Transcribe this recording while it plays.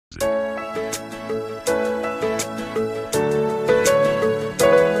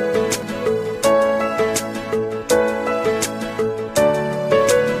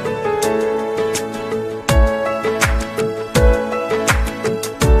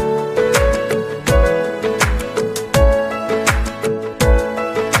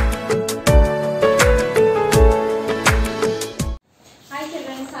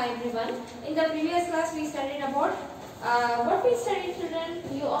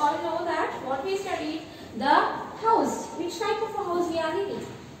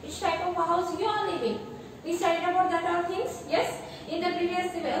which type of a house you are living. We studied about that all things. Yes. In the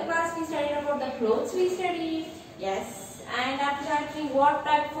previous class we studied about the clothes we studied. Yes. And after that what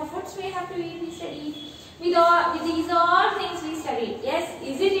type of foods we have to eat we studied. With these all things we studied. Yes.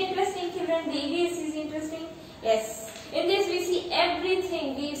 Is it interesting, children? DVS is interesting. Yes. In this we see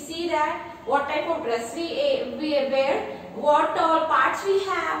everything. We see that what type of dress we wear, what all parts we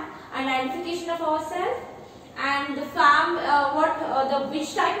have, and identification of ourselves, and the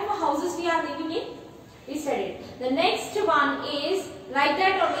which type of houses we are living in. We studied. The next one is like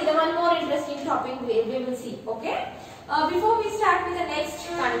that only. The one more interesting topic we will see. Okay. Before we start with the next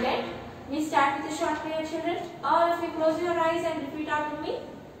content, we start with a short prayer, children. All of you close your eyes and repeat after me.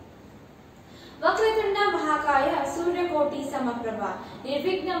 Vakratunda महाकाय सूर्यकोटि समप्रभा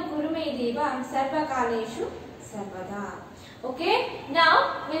निर्विघ्नं कुरु मे देव सर्वकालेषु सर्वदा. Okay, now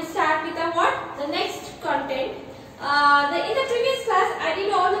we'll start with the next content. In the previous class I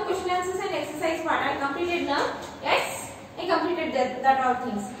did all the question answers and exercise part. I completed now. Yes, I completed that all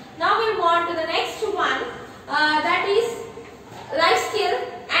things. Now we'll move on to the next one, that is life skill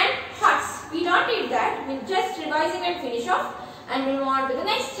and thoughts. We don't need that. We'll just revising and finish off, and we'll move on to the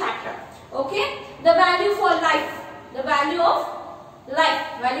next chapter. Okay, the value for life, the value of life,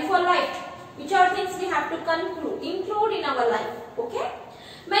 value for life. Which are things we have to include in our life. Okay,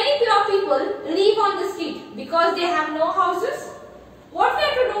 many poor people live on the street because they have no houses. What we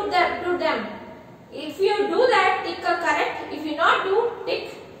have to do to them? If you do that, tick a correct. If you not do,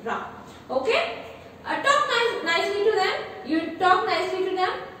 tick wrong. Okay, talk nicely to them. You talk nicely to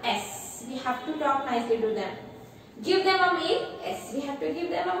them. Yes, we have to talk nicely to them. Give them a meal. Yes, we have to give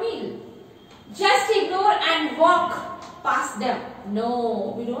them a meal. Just ignore and walk past them.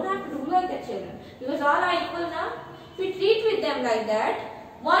 No, we don't have to do like that, children. Because all are equal now. We treat with them like that.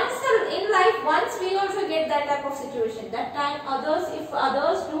 Once in life, once we also get that type of situation, that time if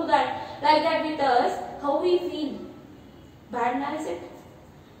others do that like that with us, how we feel? Bad now, is it?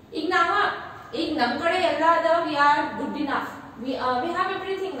 ಈಗ ನಮ್ಮ ಕಡೆ ಎಲ್ಲ ಅದ, we are good enough. We have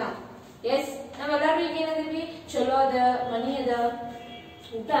everything now. Yes, ನಾವೆಲ್ಲರೂ ಈಗ ಏನಂದ್ವಿ, ಚಲೋ ಅದ, ಮನಿ ಅದ,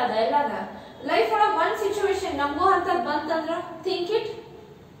 ಊಟ ಅದ, ಎಲ್ಲ ಅದ. Life for one situation, namgo antad bantandra, think it.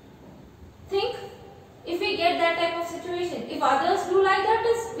 Think. If we get that type of situation, if others do like that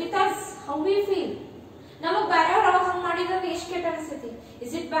with us, how we feel? Namak bare avag hang madidre ಎಷ್ಟು ಕೆಟ್ಟ ಅನಿಸುತ್ತೆ.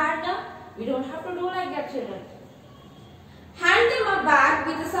 Is it bad now? We don't have to do like that, children. Hand them a bag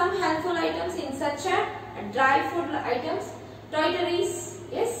with some helpful items in such a dry food items, toiletries.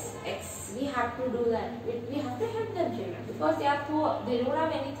 Yes, we have to do that. We have to help them, children, because they are poor. They don't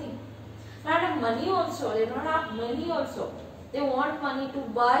have anything. Not have money also. They don't have money also. They want money to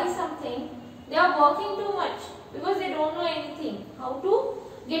buy something. They are working too much because they don't know anything. How to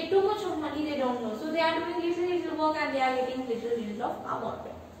get too much of money they don't know. So they are doing little work and they are getting little of amount.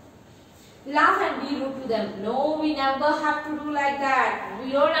 Laugh and be rude to them. No, we never have to do like that. We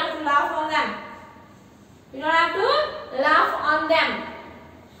don't have to laugh on them. We don't have to laugh on them.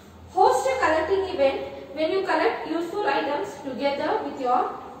 Host a collecting event when you collect useful items together with your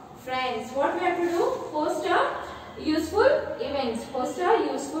friends. What we have to do? Host a useful event. Host a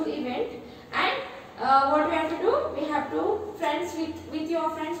useful event. And what we have to do? We have to with your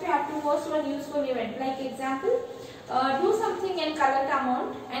friends. We have to host one useful event. Like example, do something and collect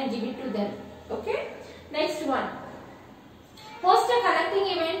amount and give it to them. Okay. Next one. Host a collecting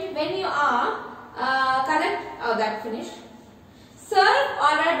event when you are collect. That finished. Serve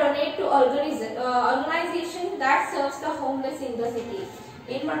or donate to organization that serves the homeless in the city.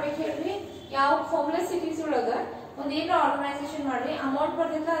 ಏನು ಮಾಡಬೇಕು ಹೇಳ್ರಿ, ಯಾವ homeless cities ಒಳಗ ಒಂದು ಏನೋ organisation ಮಾಡ್ರಿ, amount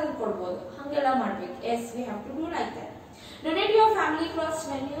ಬರ್ತಿದ್ರೆ ಅದನ್ನ ಕೊಡ್ಬೋದು, ಹಂಗೆಲ್ಲ ಮಾಡ್ಬೇಕು. S, we have to do like that. Donate your family clothes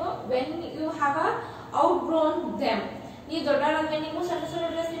when you have outgrown them. ನೀವು ದೊಡ್ಡವರಾದ್ಮೇಲೆ ನೀವು ಸಣ್ಣ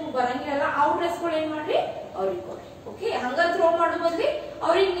ಡ್ರೆಸ್ ನಿಮ್ಗೆ ಬರಂಗಿರಲ್ಲ, ಔಟ್ ಡ್ರೆಸ್ಗಳು ಏನು ಮಾಡ್ರಿ, ಅವ್ರಿಗೆ ಕೊಡ್ರಿ. ಓಕೆ, ಹಂಗ ಥ್ರೋ ಮಾಡೋ ಬದ್ಲಿ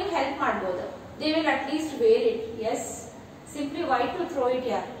ಅವ್ರಿಗೆ ನೀವು ಹೆಲ್ಪ್ ಮಾಡ್ಬೋದು. They will at least where it. S, simply why to throw it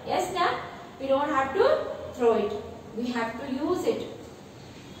here? Yes, na? We don't have to throw it. We have to use it.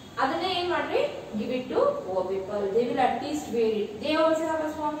 Adane ಏನು ಮಾಡ್ರಿ, give it to poor people. They will at least wear it. They also have a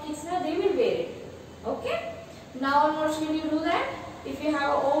small kids now, they will wear it. Okay, now onwards will you do that? If you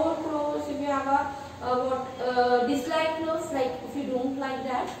have old clothes, if you have dislike clothes, like if you don't like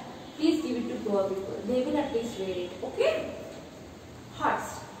that, please give it to poor people. They will at least wear it. Okay. Huts.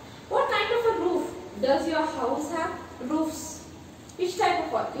 What kind of a roof does your house have? Roofs. Which type of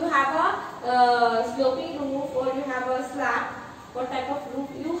what? You have a sloping roof or you have a slab. What type of roof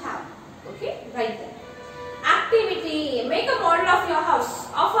you have? Okay, right there. Activity. Make a model of your house.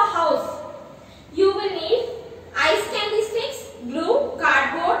 Of a house. You will need ice candy sticks, glue,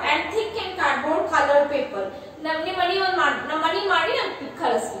 cardboard, and thick and cardboard colored paper. Namni mani madi madi nam pick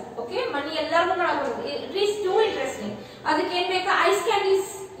kalasli.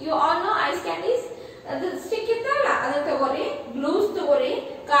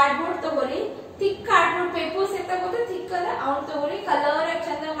 Cardboard ತಗೊಳ್ಳಿ, thick cardboard papers ಎಂತ ಗೊತ್ತಾ, thick ಅದ ಅವ್ನು ತಗೊಳ್ಳಿ, colour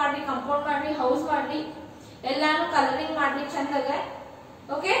ಚಂದ ಮಾಡ್ರಿ, compound ಮಾಡ್ರಿ, house ಮಾಡ್ರಿ, ಎಲ್ಲಾನು ಕಲರಿಂಗ್ ಮಾಡ್ರಿ ಚಂದಾಗ.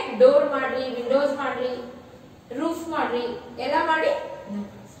 ಓಕೆ, ಡೋರ್ ಮಾಡ್ರಿ, ವಿಂಡೋಸ್ ಮಾಡ್ರಿ, ರೂಫ್ ಮಾಡ್ರಿ, ಎಲ್ಲ ಮಾಡಿ.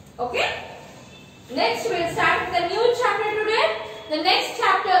 Okay, next we'll start with the new chapter today. The next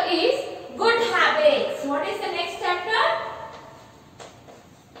chapter is good habits. What is the next chapter?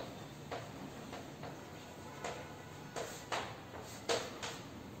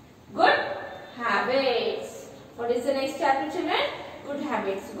 Good habits. What is the next chapter, children? Good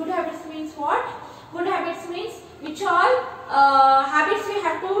habits. Good habits means what? Good habits means which all habits we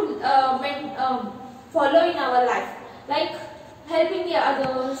have to follow in our life, like helping the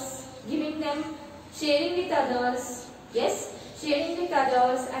others, giving them, sharing with others. Yes, sharing with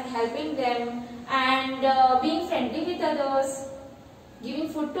others and helping them, and being friendly with others, giving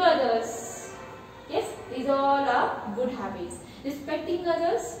food to others. Yes, these all are good habits. Respecting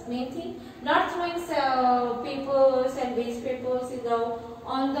others, main thing. Not throwing papers and waste papers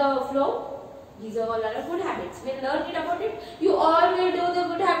on the floor. These are all are good habits. We'll learn it about it. You all will do the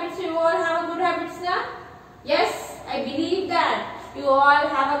good habits. You all have a good habits now. Yes, I believe that you all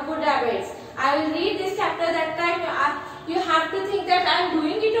have a good habits. I will read this chapter. That time you have to think that I am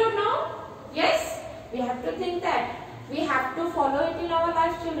doing it or no. Yes, we have to think that. We have to follow it in our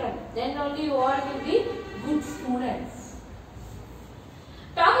life, children. Then only you all will be good students.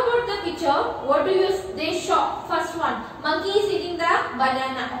 Talk about the picture. What do they show? First one, monkey is eating the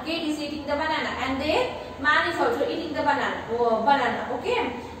banana. Okay, it is eating the banana, and the man is also eating the banana. Okay,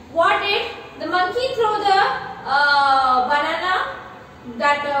 what did the monkey throw the banana?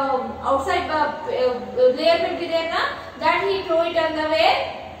 That outside layer will be there, na? That he throw it on the way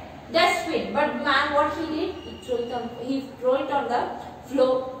dustbin. But man, what he did? He throw it on the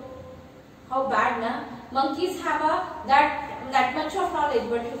floor. How bad, na? Monkeys have that much of knowledge,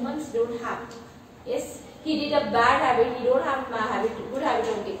 but humans don't have. Yes, he did a bad habit. He don't have a habit, good habit.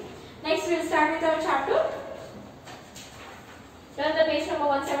 Okay. Next, we'll start with our chapter. Turn the page number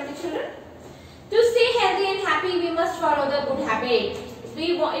 170, children. To stay healthy and happy, we must follow the good habit.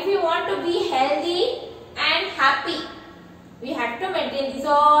 If we want to be healthy and happy, we have to maintain these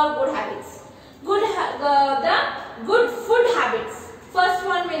all good habits. The good food habits. First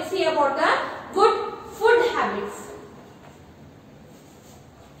one, we'll see about the good food habits.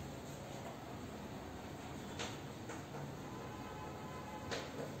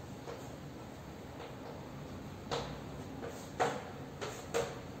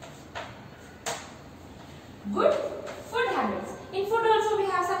 Good food habits. In food also we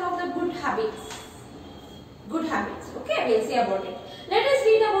have some of the good habits. Good habits. Okay, we'll see about it. Let us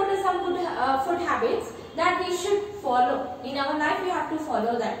read about some good food habits that we should follow. In our life we have to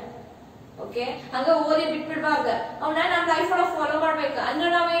follow that. Okay, hanga ಓದಿ ಬಿಟ್ಬಿಡಬಾರ್ದು. ಅವನ್ನ ನಮ್ಮ life ಒಳಗೆ follow ಮಾಡಬೇಕು. ಅಂದ್ರೆ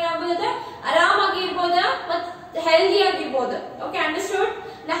ನಾವು ಏನಾಗಬಹುದು, ಆರಾಮಾಗಿ ಇರಬಹುದು ಮತ್ತು ಹೆಲ್ದಿ ಆಗಿರಬಹುದು. Okay, understood?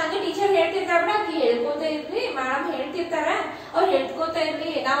 ನಾ ಹಂಗೆ ಟೀಚರ್ ಹೇಳ್ತಿರ್ತಾರ, ಆಕಿ ಹೇಳ್ಕೋತಾ ಇರ್ಲಿ, ಮೇಡಮ್ ಹೇಳ್ತಿರ್ತಾರ, ಅವ್ರು ಹೇಳ್ಕೋತಾ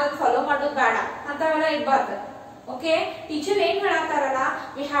ಇರ್ಲಿ, ನಾವು ಅದು ಫಾಲೋ ಮಾಡೋದು ಬೇಡ ಅಂತವೆಲ್ಲ ಇರಬಾರ್ದು. ಓಕೆ, ಟೀಚರ್ ಏನ್ ಹೇಳತ್ತಾರಲ್ಲ,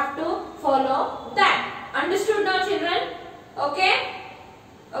 we have to follow that. Understood now, children? Okay?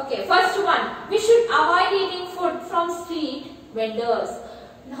 Okay, first one, we should avoid eating food from street vendors.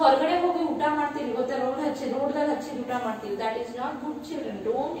 ಹೊರಗಡೆ ಹೋಗಿ ಊಟ ಮಾಡ್ತೀವಿ ಗೊತ್ತಾ, ರೋಡ್ದಾಗ ಹಚ್ಚಿ ಊಟ ಮಾಡ್ತೀವಿ. That is not good, children.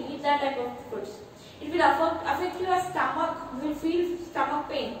 Don't eat that type of foods. It will affect your stomach. You will feel stomach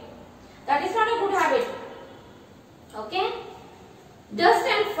pain. That is not a good habit. Okay? Dust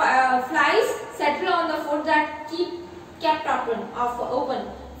and flies settle on the food that kept open.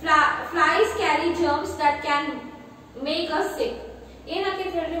 Flies carry germs that can make us sick. ಏನಕ್ಕೆ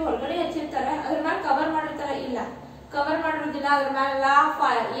ಹೇಳಿ, ಹೊರಗಡೆ ಹಚ್ಚಿರ್ತಾರೆ, ಅದ್ರ ಮೇಲೆ cover ಮಾಡಿರ್ತಾರ, ಇಲ್ಲ cover ಮಾಡಿರೋದಿಲ್ಲ, ಅದ್ರ ಮೇಲೆ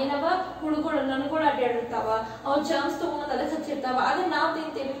ಏನವ ಹುಳುಗಳು ನನ್ಗಳು ಅಡ್ಡಾಡಿರ್ತಾವ, ಅವು ಜರ್ಮ್ಸ್ ತಗೊಂಡ್ ಅದಕ್ಕೆ ಹಚ್ಚಿರ್ತಾವ, ಅದನ್ನ ನಾವು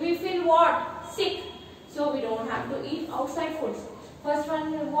ತಿಂತೀವಿ. We feel what? Sick. So we don't have to eat outside foods. First one,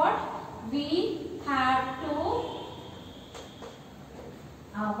 what? We have to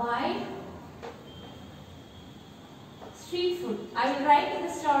avoid street food. I will write in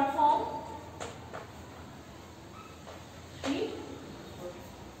the short form. Street food.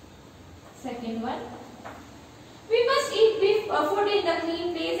 Second one, we must eat food in the clean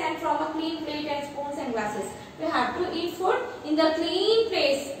place and from a clean plate and spoons and glasses. We have to eat food in the clean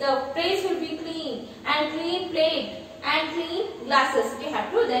place. The place will be clean, and clean plate and clean glasses. We have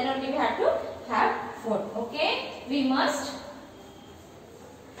to, then only we have to have food. Okay, we must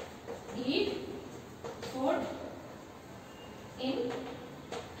eat food in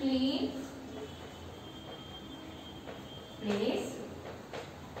clean place,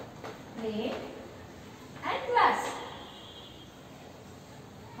 plate and glass.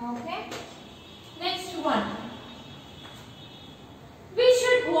 Okay, next one, we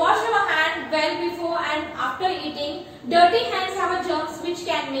should after eating. Dirty hands have a germs which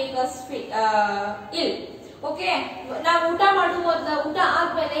can make us ill. Okay, ನಾವು ಊಟ ಮಾಡುವ ಮೊದಲು ಊಟ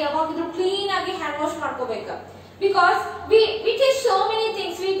ಆದ್ಮೇಲೆ ಯಾವಾಗಿದ್ರೂ clean ಆಗಿ hand wash ಮಾಡ್ಕೋಬೇಕು. Because we touch so many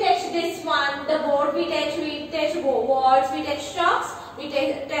things. We touch this one, the board. We touch walls. We touch chalks. We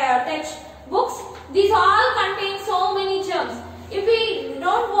touch books. These all contain so many germs. If we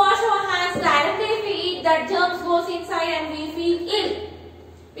don't wash our hands directly, if we eat, that germs goes inside and we feel ill.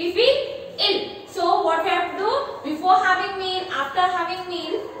 We feel ill. So what we have to do before having meal, after having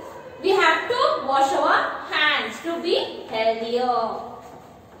meal, we have to wash our hands to be healthier.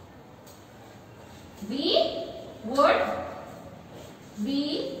 We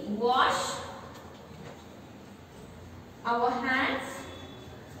wash our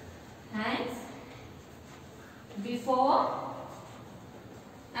hands before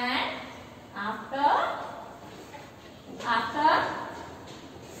and after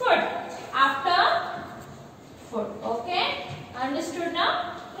food. Okay, understood now?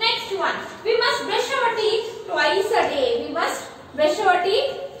 Next one, we must brush our teeth twice a day. We must brush our teeth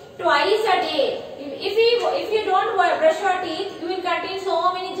twice a day. If you don't brush your teeth, you will contain so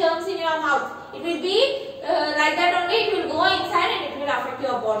many germs in your mouth. It will be like that only. It will go inside and it will affect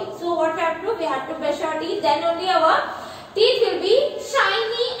your body. So what we have to do? We have to brush our teeth. Then only our teeth will be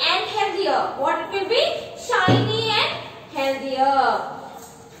shiny and healthier. What it will be? Shiny and healthier.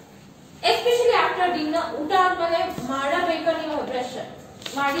 Especially after dinner, ಊಟ ಆದ್ಮೇಲೆ ಮಾಡಬೇಕು ನೀವು brush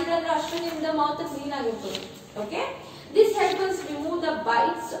ಮಾಡಿದ್ರಂದ್ರೆ ಅಷ್ಟು ನಿಮ್ದು mouth clean ಆಗಿರ್ತದೆ. Okay, this helps us remove the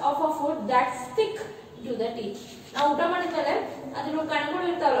bites of a food that stick to the teeth. ನಾವು ಊಟ ಮಾಡಿದ್ಮೇಲೆ ಅದ್ರ ಕಣಗಳು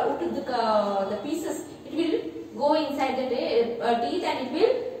ಇರ್ತಾವಲ್ಲ ಊಟದ the pieces, it will go inside the teeth and it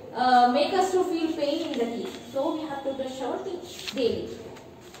will make us to feel pain in the teeth. So we have to brush our teeth daily.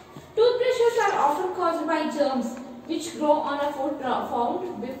 Toothbrushes are often caused by germs which grow on a food found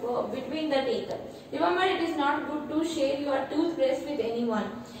between the teeth. Remember, it is not good to share your toothbrush with anyone.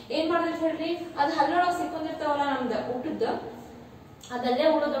 ಏನ್ ಮಾಡ್ತಾರೆ ಹೇಳ್ರಿ, ಅದು ಹಲ್ಲೊಳಗೆ ಸಿಕ್ಕೊಂಡಿರ್ತಾವಲ್ಲ ನಮ್ದು ಊಟದ, ಅದಲ್ಲೇ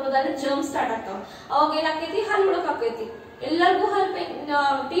ಉಳದೊಳದಲ್ಲಿ germ start ಆಗ್ತಾವ. ಅವಾಗ ಏನಾಕೈತಿ, ಹಲ್ಲು ಉಳಕ್ ಆಕೈತಿ. ಎಲ್ಲರಿಗೂ ಹಲ್ ಪೇನ್,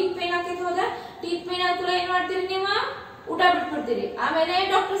 ಟೀತ್ ಪೇನ್ ಆಕೈತಿ. ಹೋದ ಟೀತ್ ಪೇನ್ ಆದ್ರೂ ಏನ್ ಮಾಡ್ತೀರಿ, ನೀವು ಊಟ ಬಿಟ್ಬಿಡ್ತೀರಿ. ಆಮೇಲೆ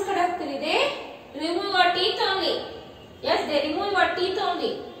ಡಾಕ್ಟರ್ಸ್ ಕಡೆ ಹೋಗ್ತೀರಿ, they remove your teeth only. Yes, they remove your teeth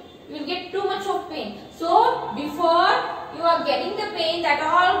only. You will get too much of pain. So before you are getting the pain, that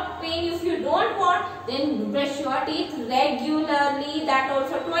all pain, if you don't want, then brush your teeth regularly, that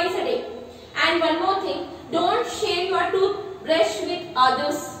also twice a day. And one more thing, don't share your toothbrush with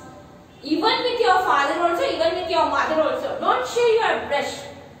others. Even with your father also, even with your mother also. Don't share your brush.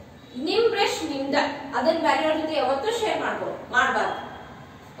 Nim brush nimda. Adan barrier jothe yavattu share ಮಾಡಬಾರದು.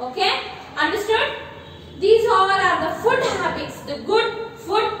 Okay? Understood? These all are the food habits, the good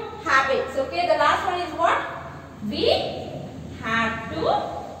food habits. Okay, the last one is what? We have to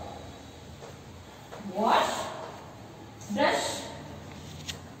wash, brush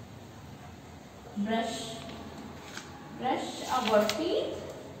our teeth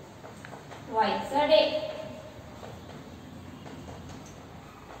twice a day.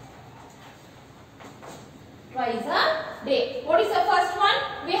 Twice a day. What is the first one?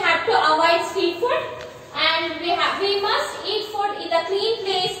 We have to avoid street food. And we must eat food in a clean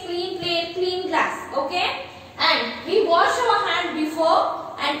place, clean plate, clean glass. Okay? And we wash our hand before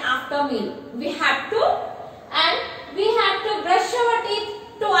and after meal. We have to brush our teeth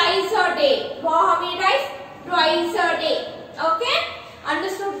twice a day. How many times? Twice a day. Okay?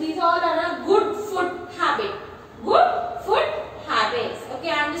 Understood? These all are a good food habit. Good food habits.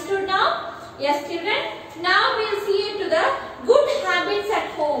 Okay? Understood now? Yes, children. Now we will see to the good habits at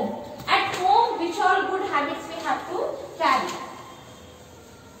home. At home, which all good habits we have to carry?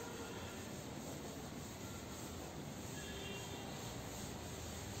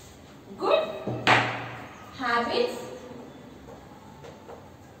 Good habits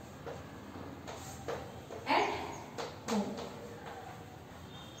at home.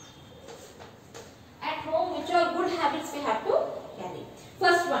 At home, which all good habits we have to carry?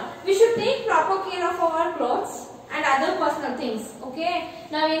 First one, we should take proper care of our clothes and other personal things. Okay,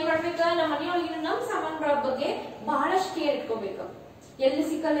 ನಾವು ಏನು ಮಾಡಬೇಕು, ನಮ್ಮ ಮನೆಯೊಳಗಿನ ನಮ್ಮ ಸಾಮಾನುಗಳ ಬಗ್ಗೆ ಬಹಳಷ್ಟು care ಇಟ್ಕೋಬೇಕು. ಎಲ್ಲಿ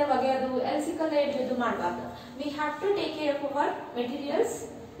ಸಿಕ್ಕಲ್ಲೇ ಒಗೆಯೋದು, ಎಲ್ಲಿ ಸಿಕ್ಕಲ್ಲೇ ಹಿಡಿಯೋದು ಮಾಡಬಾರ್ದು. We have to take care of our materials.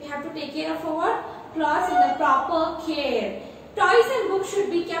 We have to take care of our clothes in the proper care. Toys and books should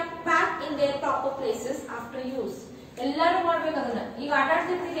be kept back in their proper places after use. ಎಲ್ಲರೂ ಮಾಡಬೇಕು ಅದನ್ನ. ಈಗ ಆಟ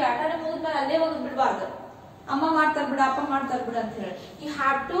ಆಡ್ತಿರ್ತೀರಿ, ಆಟ ಮುಗಿದ್ಮೇಲೆ ಅಲ್ಲೇ ಹೋಗಿ ಬಿಡಬಾರ್ದು. ಅಮ್ಮ ಮಾಡ್ತಾರೆ ಬಿಡ, ಅಪ್ಪ ಮಾಡ್ತಾರೆ ಬಿಡ ಅಂತ ಹೇಳಿ. You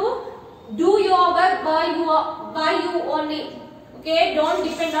have to do your work by you only. Okay, don't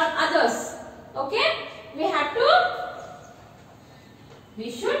depend on others. Okay, we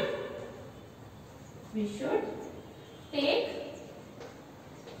should take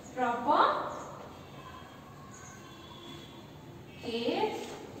proper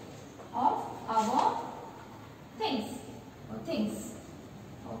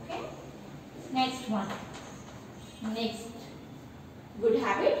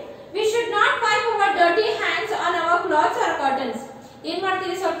ಏನ್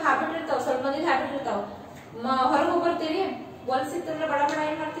ಮಾಡ್ತೀರಿ ಸ್ವಲ್ಪ ಹ್ಯಾಬಿಟ್ ಇರ್ತಾವ ಸ್ವಲ್ಪ ಮಂದಿ ಹ್ಯಾಬಿಟ್ ಇರ್ತಾವ ಹೊರಗೆ ಹೋಗಿ ಬರ್ತೀರಿ ಹೊಲ್ಸಿತ್ತಂದ್ರೆ ಬಡ ಬಡ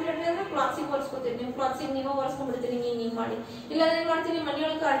ಏನ್ ಮಾಡ್ತೀರಿ ಅಂದ್ರೆ ಕ್ಲಾಸಿಗೆ ಹೊಲ್ಸ್ಕೊತೀರಿ ನಿಮ್ ಕ್ಲಾಸಿಗೆ ನೀವೇ ಹೊಲ್ಸ್ಕೊಂಡ್ಬಿಡ್ತೀರಿ ಹಿಂಗ್ ಮಾಡಿ ಇಲ್ಲಾಂದ್ರೆ ಏನ್ ಮಾಡ್ತೀರಿ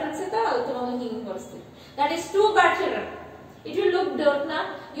ಮನೆಯೊಳಗೆ ಕರ್ಟನ್ಸ್ ಇರ್ತಾವ ಅದಕ್ಕೆ ನಾವು ಹಿಂಗ್ ಹೊಲ್ಸ್ತೀವಿ that is too bad children it will look dirt na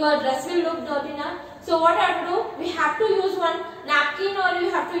your dress will look dirty na so what I have to do we have to use one napkin or you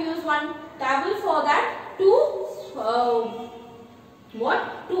have to use one towel for that to what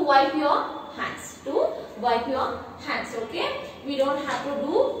to wipe your hands okay we don't have to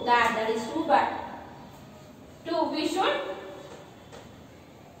do that is too bad two we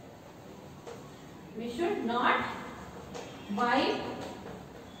should not wipe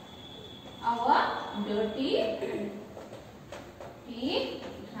our dirty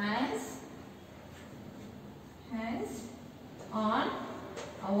hands on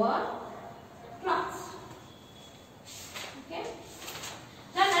our clothes okay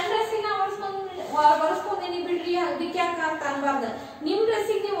ನಾನು ಡ್ರೆಸ್ಸಿನ ಒರೆಸ್ಕೊಂಡೇನಿ ಬಿಡ್ರಿ ಅದಕ್ಕೆ ಯಾಕೆ ಅಂತ ಅನ್ಬಾರ್ದು ನಿಮ್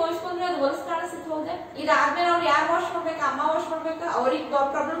ಡ್ರೆಸ್ಸಿಗೆ ನೀವು ಒರೆಸ್ಕೊಂಡ್ರೆ ಅದು ಹೊಲಸ್ ಕಾಣಿಸುತ್ತೆ ಹೌದಾ ಇದಾದ್ಮೇಲೆ ಅವ್ರು ಯಾರು ವಾಶ್ ಮಾಡ್ಬೇಕು ಅಮ್ಮ ವಾಶ್ ಮಾಡ್ಬೇಕು ಅವ್ರಿಗೆ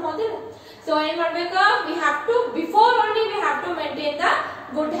ಪ್ರಾಬ್ಲಮ್ ಹೋದಿಲ್ಲ ಸೊ ಏನ್ ಮಾಡ್ಬೇಕು we have to before only we have to maintain the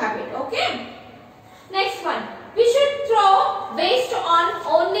good habit okay next one we should throw waste on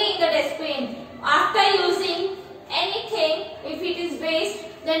only in the dustbin after using anything if it is waste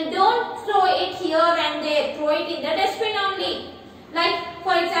then don't throw it here and there throw it in the dustbin only like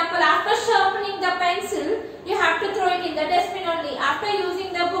for example after sharpening the pencil you have to throw it in the dustbin only after using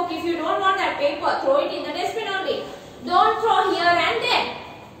the book if you don't want that paper throw it in the dustbin only don't throw here and there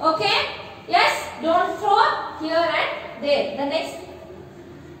okay yes don't throw here and there the next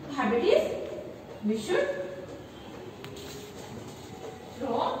habit is we should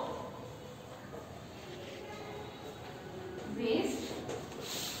throw waste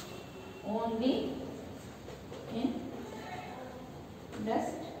only in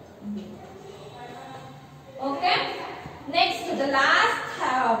dustbin okay next the last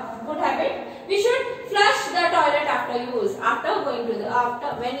good habit we should flush the toilet after use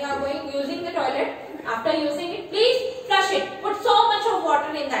when you are using the toilet after using it please flush it put so much of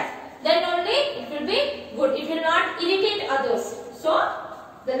water in that then only it will be good it will not irritate others so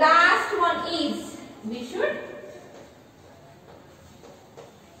the last one is we should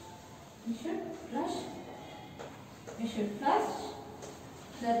flush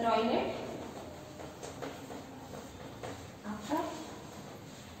the toilet after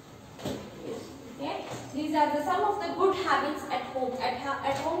use. Okay, these are some of the good habits at home.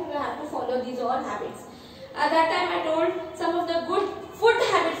 At home you have to follow these all habits. At that time I told some of the good food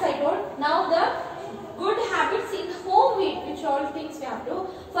habits I told. Now the good habits in home which all things we have to.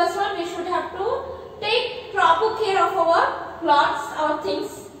 First one we should have to take proper care of our clothes, our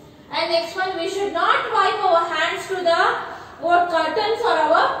things. And next one we should not wipe our hands to the curtains or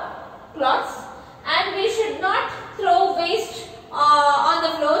our clothes. And we should not throw waste on the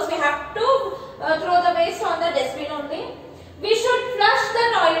floors. We have to throw the waste on the dustbin only. We should flush the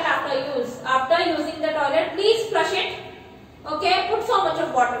toilet after use. After using the toilet, please flush it. Okay, put so much of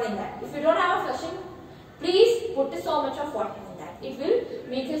water in that. If you don't have a flushing, please put so much of water in that. It will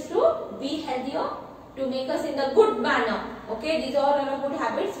make us to be healthier, to make us in the good manner. Okay, these are our good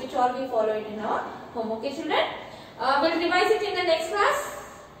habits which all we follow it in our home. Okay, children, we'll revise it in the next class.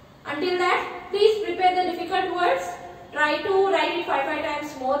 Until that, please prepare the difficult words. Try to write it 5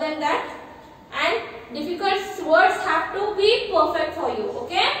 times more than that. And difficult words have to be perfect for you.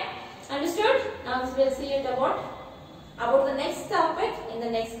 Okay, understood? Now we'll see it about the next topic in the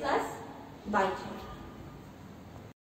next class. Bye.